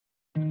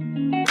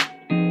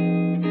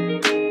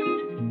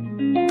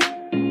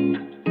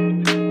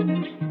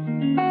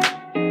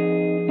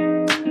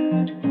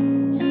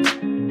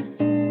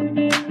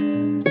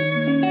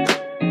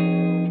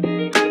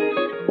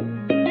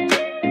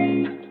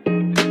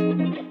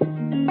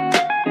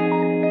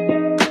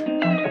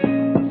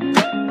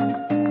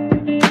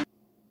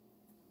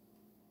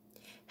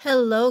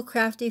Hello,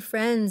 crafty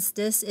friends.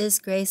 This is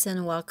Grace,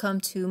 and welcome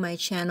to my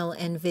channel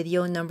and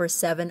video number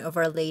 7 of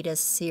our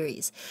latest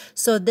series.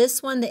 So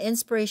this one, the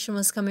inspiration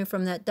was coming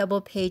from that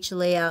double page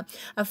layout.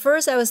 At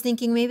first, I was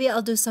thinking maybe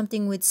I'll do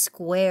something with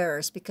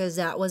squares because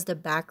that was the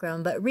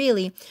background. But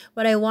really,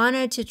 what I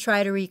wanted to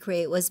try to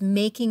recreate was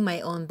making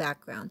my own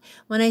background.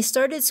 When I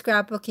started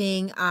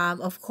scrapbooking,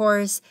 of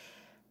course,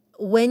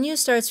 when you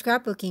start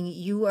scrapbooking,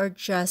 you are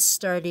just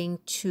starting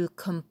to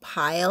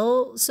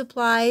compile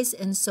supplies,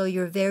 and so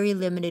you're very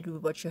limited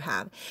with what you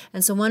have.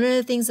 And so one of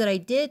the things that I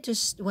did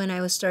when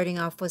I was starting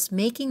off was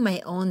making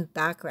my own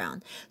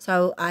background.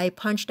 So I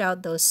punched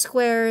out those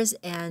squares,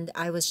 and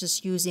I was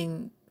just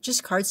using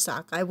just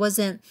cardstock. I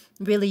wasn't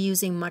really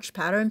using much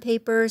pattern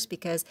papers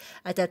because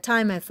at that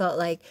time I felt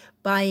like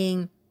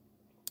buying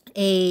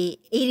a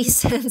 80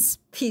 cents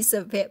piece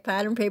of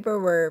pattern paper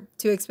were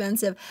too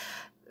expensive.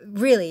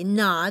 Really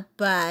not,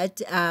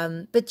 but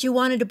you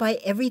wanted to buy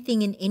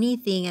everything and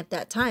anything at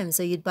that time,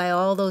 so you'd buy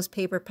all those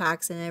paper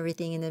packs and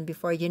everything, and then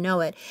before you know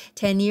it,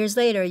 10 years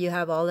later, you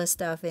have all this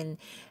stuff, and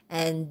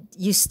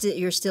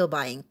you're still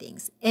buying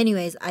things.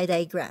 Anyways, I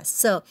digress.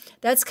 So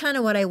that's kind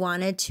of what I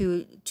wanted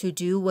to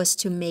do, was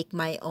to make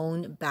my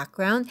own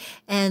background,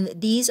 and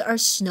these are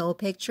snow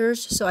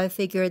pictures, so I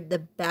figured the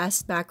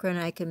best background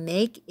I can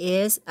make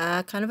is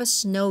kind of a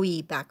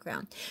snowy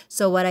background.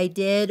 So what I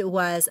did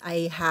was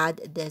I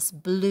had this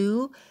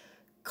blue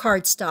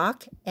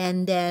cardstock,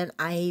 and then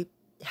I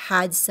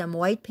had some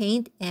white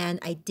paint, and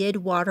I did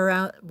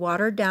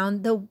water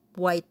down the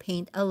white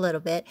paint a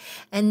little bit,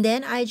 and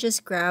then I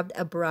just grabbed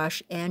a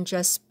brush and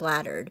just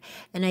splattered,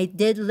 and I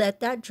did let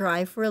that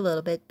dry for a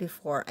little bit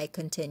before I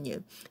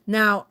continued.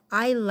 Now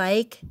I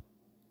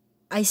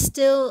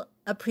still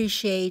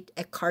appreciate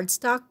a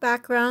cardstock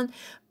background,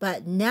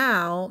 but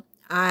now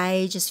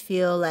I just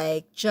feel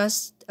like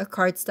just a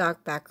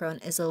cardstock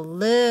background is a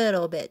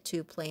little bit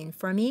too plain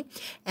for me.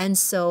 And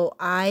so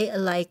I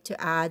like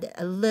to add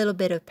a little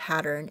bit of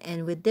pattern.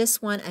 And with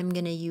this one, I'm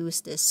going to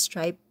use this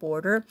striped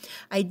border.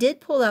 I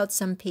did pull out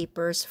some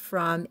papers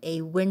from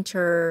a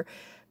winter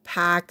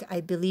pack. I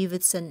believe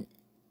it's an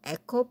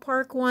Echo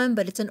Park one,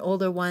 but it's an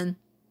older one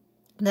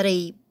that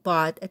I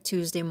bought a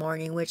Tuesday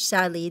morning, which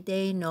sadly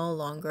they no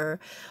longer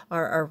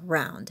are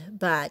around.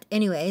 But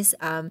anyways,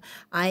 I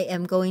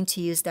am going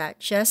to use that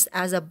just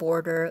as a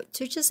border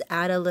to just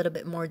add a little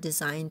bit more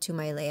design to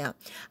my layout.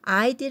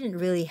 I didn't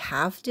really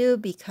have to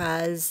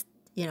because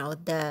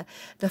the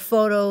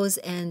photos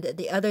and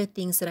the other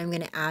things that I'm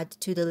going to add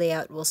to the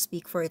layout will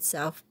speak for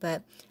itself,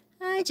 but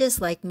I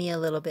just like me a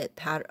little bit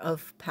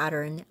of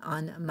pattern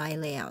on my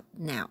layout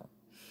now.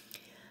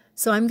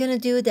 So I'm going to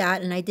do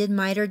that, and I did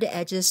miter the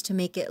edges to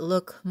make it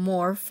look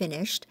more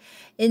finished.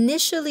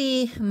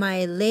 Initially,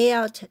 my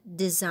layout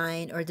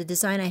design, or the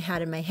design I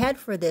had in my head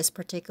for this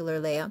particular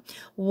layout,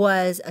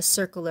 was a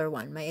circular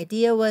one. My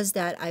idea was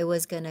that I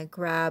was going to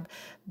grab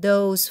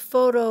those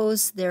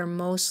photos. They're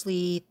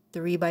mostly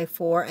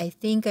 3x4. I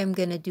think I'm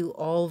going to do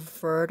all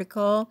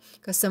vertical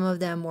because some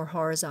of them were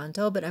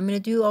horizontal, but I'm going to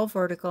do all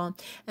vertical.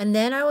 And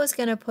then I was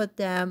going to put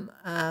them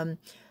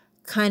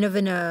kind of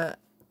in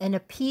a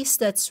piece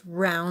that's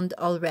round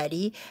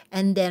already,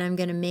 and then I'm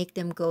going to make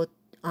them go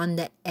on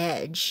the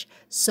edge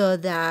so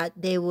that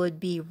they would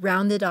be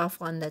rounded off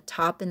on the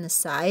top and the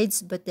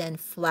sides, but then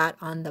flat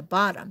on the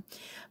bottom.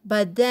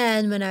 But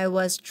then when I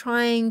was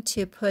trying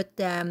to put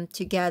them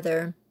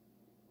together,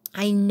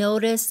 I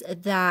noticed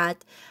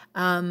that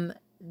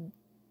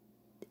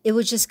it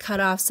would just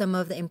cut off some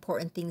of the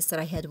important things that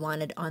I had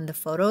wanted on the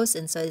photos.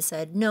 And so I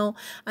decided, no,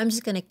 I'm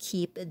just going to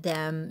keep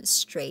them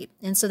straight.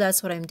 And so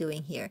that's what I'm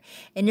doing here.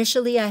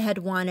 Initially, I had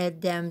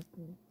wanted them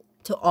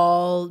to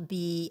all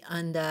be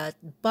on the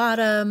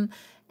bottom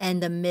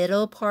and the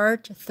middle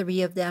part,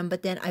 3 of them,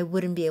 but then I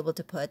wouldn't be able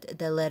to put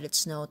the Let It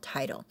Snow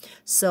title.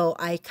 So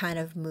I kind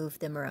of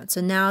moved them around. So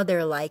now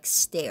they're like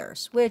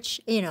stairs, which,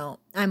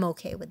 I'm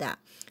okay with that.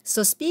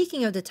 So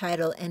speaking of the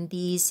title and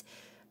these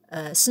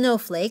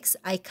snowflakes,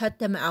 I cut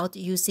them out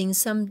using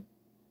some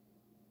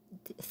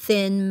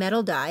thin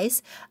metal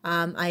dies.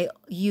 I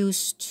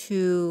used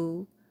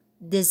to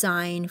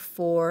design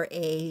for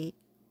a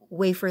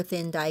wafer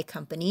thin die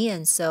company,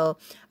 and so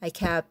I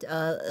kept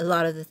a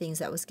lot of the things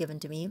that was given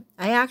to me.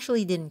 I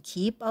actually didn't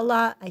keep a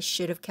lot. I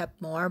should have kept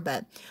more,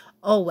 but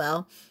oh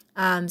well.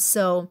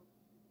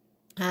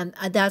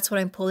 That's what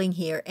I'm pulling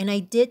here. And I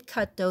did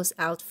cut those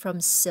out from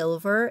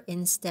silver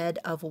instead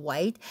of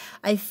white.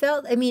 I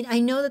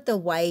know that the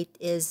white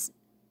is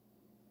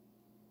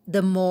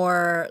the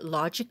more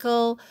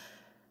logical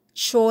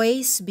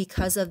choice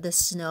because of the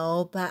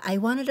snow, but I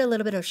wanted a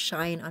little bit of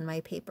shine on my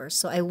paper.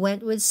 So I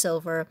went with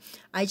silver.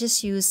 I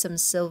just used some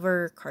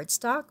silver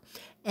cardstock,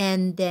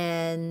 and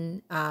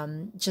then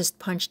just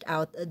punched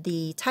out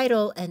the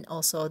title and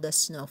also the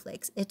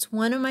snowflakes. It's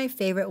one of my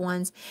favorite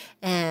ones,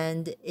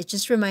 and it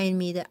just reminded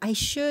me that I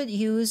should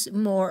use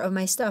more of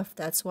my stuff.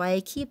 That's why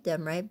I keep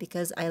them, right?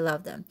 Because I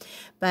love them.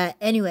 But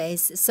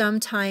anyways,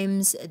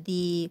 sometimes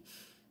the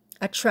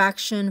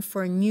attraction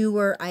for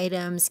newer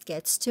items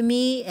gets to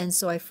me, and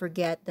so I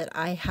forget that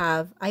I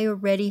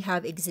already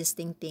have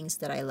existing things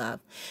that I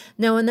love.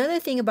 Now, another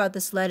thing about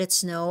this Let It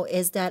Snow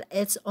is that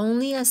it's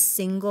only a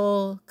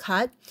single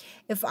cut.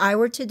 If I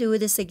were to do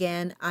this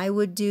again, I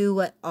would do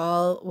what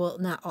all, well,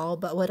 not all,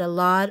 but what a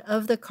lot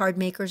of the card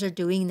makers are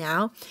doing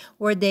now,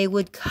 where they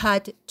would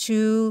cut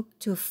 2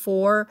 to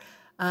 4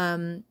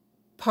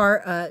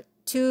 part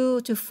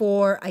 2 to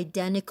 4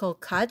 identical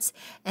cuts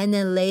and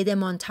then lay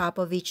them on top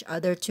of each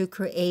other to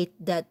create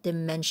that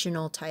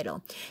dimensional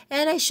title.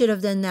 And I should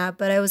have done that,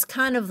 but I was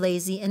kind of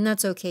lazy, and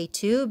that's okay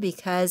too,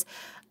 because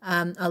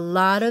a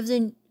lot of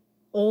the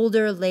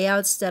older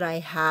layouts that I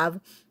have,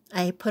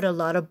 I put a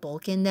lot of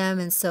bulk in them,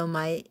 and so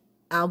my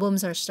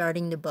albums are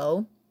starting to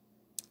bow.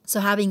 So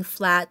having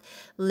flat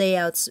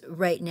layouts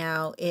right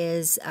now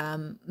is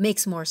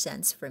makes more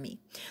sense for me.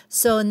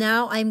 So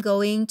now I'm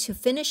going to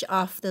finish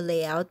off the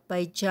layout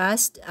by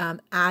just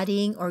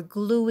adding or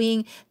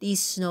gluing these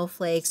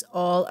snowflakes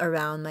all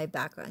around my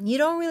background. You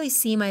don't really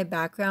see my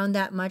background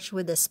that much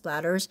with the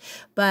splatters,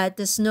 but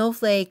the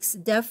snowflakes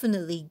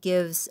definitely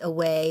gives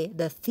away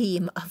the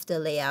theme of the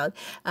layout.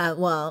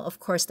 Well,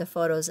 of course the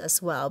photos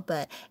as well,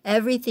 but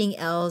everything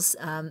else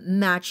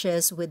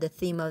matches with the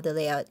theme of the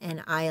layout,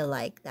 and I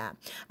like that.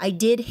 I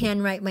did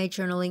handwrite my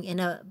journaling in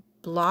a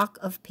block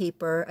of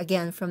paper,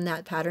 again from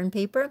that pattern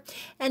paper,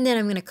 and then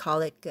I'm going to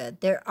call it good.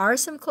 There are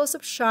some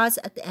close-up shots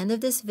at the end of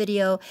this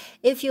video.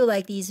 If you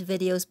like these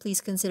videos, please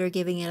consider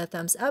giving it a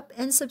thumbs up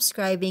and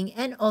subscribing,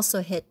 and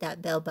also hit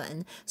that bell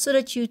button so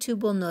that YouTube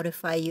will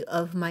notify you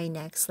of my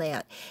next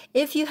layout.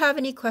 If you have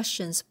any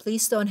questions,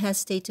 please don't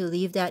hesitate to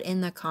leave that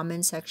in the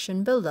comment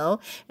section below,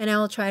 and I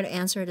will try to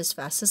answer it as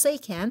fast as I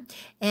can,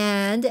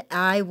 and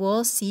I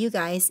will see you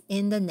guys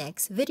in the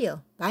next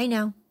video. Bye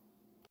now.